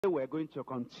We're going to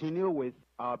continue with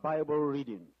our Bible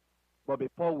reading. But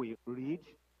before we read,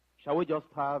 shall we just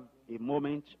have a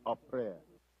moment of prayer?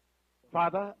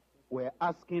 Father, we're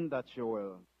asking that you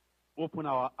will open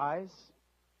our eyes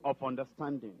of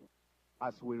understanding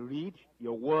as we read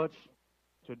your word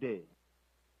today.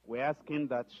 We're asking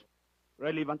that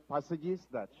relevant passages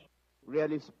that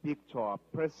really speak to our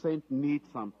present needs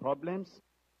and problems,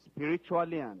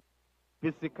 spiritually and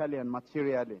physically and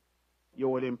materially, you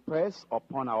will impress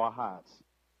upon our hearts.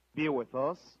 Be with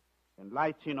us,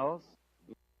 enlighten us,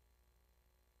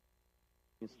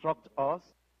 instruct us,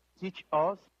 teach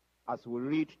us as we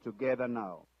read together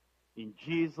now. In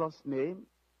Jesus' name,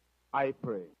 I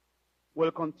pray.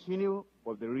 We'll continue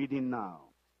with the reading now.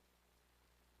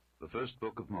 The first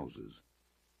book of Moses,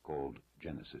 called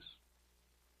Genesis.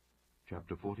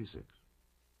 Chapter 46.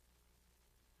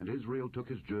 And Israel took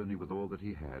his journey with all that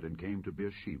he had, and came to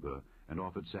Beersheba, and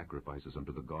offered sacrifices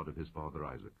unto the God of his father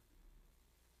Isaac.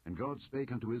 And God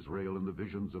spake unto Israel in the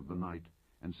visions of the night,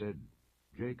 and said,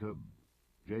 Jacob,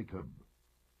 Jacob.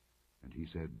 And he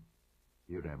said,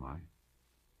 Here am I.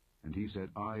 And he said,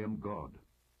 I am God,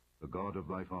 the God of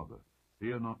thy father.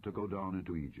 Fear not to go down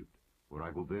into Egypt, for I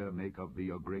will there make of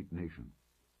thee a great nation.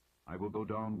 I will go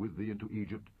down with thee into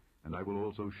Egypt, and I will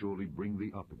also surely bring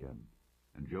thee up again.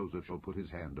 And Joseph shall put his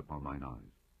hand upon thine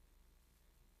eyes.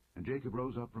 And Jacob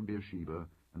rose up from Beersheba,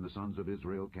 and the sons of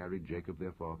Israel carried Jacob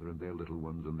their father and their little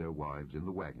ones and their wives in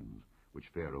the wagons, which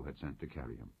Pharaoh had sent to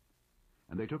carry him.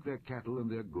 And they took their cattle and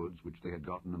their goods, which they had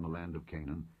gotten in the land of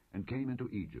Canaan, and came into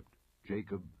Egypt,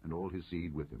 Jacob and all his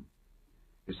seed with him.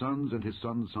 His sons and his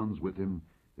sons' sons with him,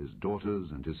 his daughters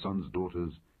and his sons'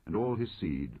 daughters, and all his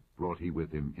seed brought he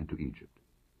with him into Egypt.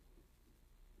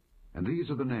 And these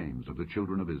are the names of the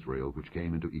children of Israel which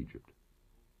came into Egypt,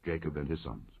 Jacob and his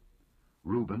sons.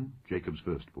 Reuben, Jacob's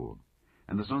firstborn.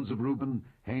 And the sons of Reuben,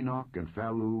 Hanok, and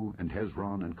Phallu, and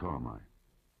Hezron, and Carmi.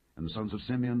 And the sons of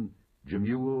Simeon,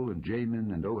 Jemuel, and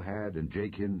Jamin, and Ohad, and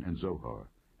Jachin, and Zohar,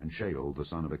 and Shaul, the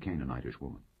son of a Canaanitish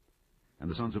woman. And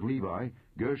the sons of Levi,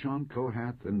 Gershon,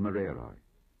 Kohath, and Merari.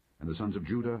 And the sons of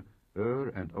Judah,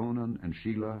 and Onan, and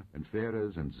Shelah, and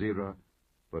Pharez, and Zerah,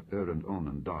 but and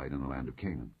Onan died in the land of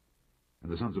Canaan.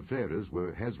 And the sons of Pharez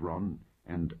were Hezron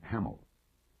and Hamel.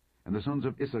 And the sons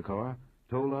of Issachar,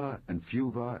 Tola, and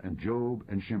Phuvah, and Job,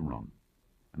 and Shimron.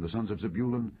 And the sons of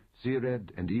Zebulun, Sered,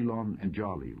 and Elon, and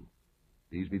Jalil.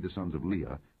 These be the sons of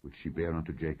Leah, which she bare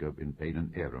unto Jacob in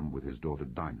Padan Aram with his daughter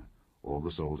Dinah. All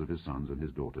the souls of his sons and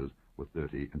his daughters were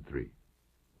 33.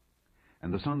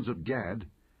 And the sons of Gad,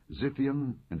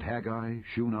 Ziphion, and Haggai,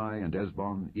 Shunai, and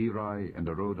Esbon, Eri, and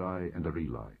Arodai, and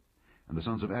Areli. And the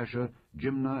sons of Asher,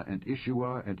 Jimnah, and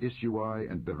Ishua, and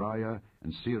Isui, and Beriah,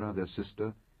 and Serah their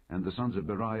sister, and the sons of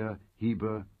Beriah,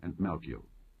 Heber, and Malchiel.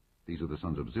 These are the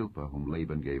sons of Zilpah, whom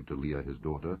Laban gave to Leah his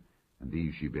daughter, and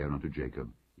these she bare unto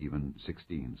Jacob, even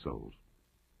 16 souls.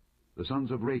 The sons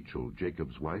of Rachel,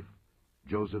 Jacob's wife,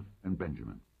 Joseph and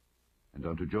Benjamin. And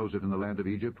unto Joseph in the land of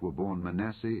Egypt were born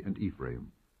Manasseh and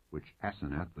Ephraim, which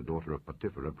Asenath, the daughter of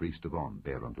Potipherah, priest of On,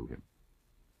 bare unto him.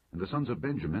 And the sons of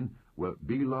Benjamin were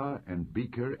Bela, and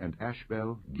Becher, and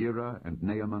Ashbel, Gera, and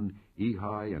Naaman,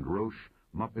 Ehi, and Rosh,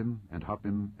 Muppim, and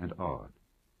Huppim, and Ard.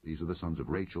 These are the sons of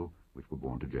Rachel, which were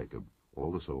born to Jacob.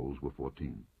 All the souls were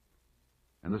 14.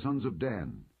 And the sons of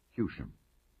Dan, Hushim.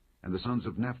 And the sons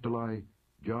of Naphtali,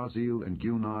 Jahzeel, and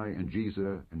Guni, and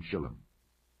Jezer, and Shillem.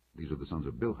 These are the sons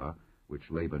of Bilhah, which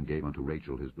Laban gave unto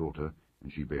Rachel his daughter,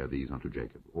 and she bare these unto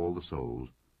Jacob. All the souls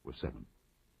were 7.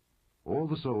 All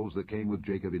the souls that came with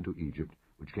Jacob into Egypt,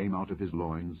 which came out of his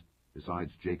loins,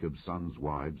 besides Jacob's sons'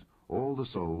 wives, all the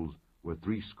souls were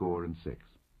 66.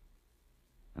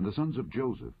 And the sons of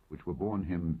Joseph, which were born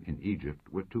him in Egypt,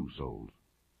 were 2 souls.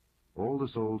 All the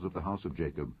souls of the house of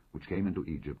Jacob, which came into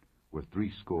Egypt, were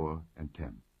 60.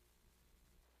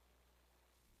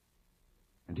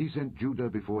 And he sent Judah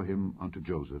before him unto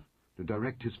Joseph, to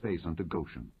direct his face unto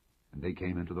Goshen. And they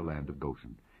came into the land of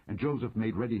Goshen. And Joseph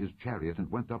made ready his chariot,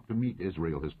 and went up to meet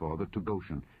Israel his father to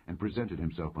Goshen, and presented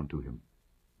himself unto him.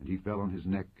 And he fell on his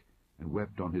neck, and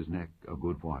wept on his neck a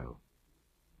good while.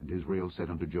 And Israel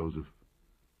said unto Joseph,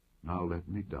 Now let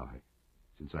me die,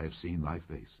 since I have seen thy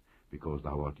face, because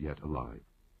thou art yet alive.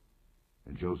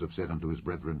 And Joseph said unto his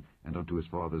brethren, and unto his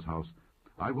father's house,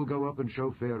 I will go up and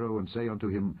show Pharaoh, and say unto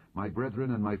him, My brethren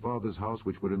and my father's house,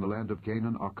 which were in the land of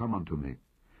Canaan, are come unto me.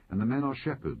 And the men are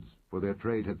shepherds, for their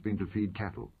trade hath been to feed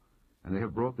cattle. And they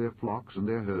have brought their flocks and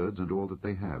their herds, and all that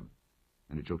they have.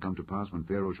 And it shall come to pass, when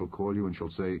Pharaoh shall call you, and shall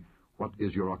say, What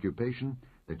is your occupation?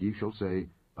 That ye shall say,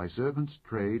 Thy servant's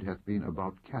trade hath been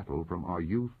about cattle from our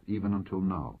youth even until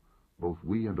now, both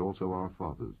we and also our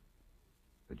fathers.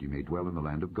 That ye may dwell in the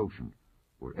land of Goshen,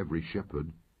 for every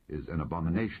shepherd is an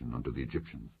abomination unto the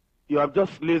Egyptians. You have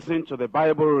just listened to the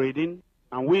Bible reading,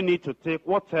 and we need to take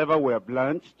whatever we have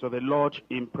learned to the Lord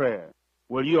in prayer.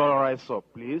 Will you all rise up,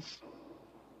 please?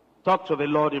 Talk to the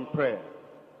Lord in prayer.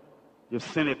 You've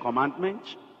seen a commandment,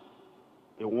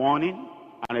 a warning,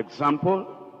 an example,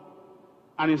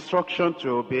 an instruction to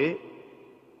obey,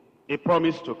 a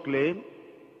promise to claim.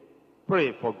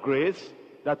 Pray for grace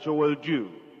that you will do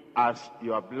as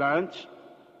you have learned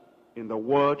in the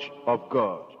Word of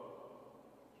God.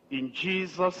 In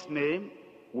Jesus' name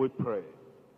we pray.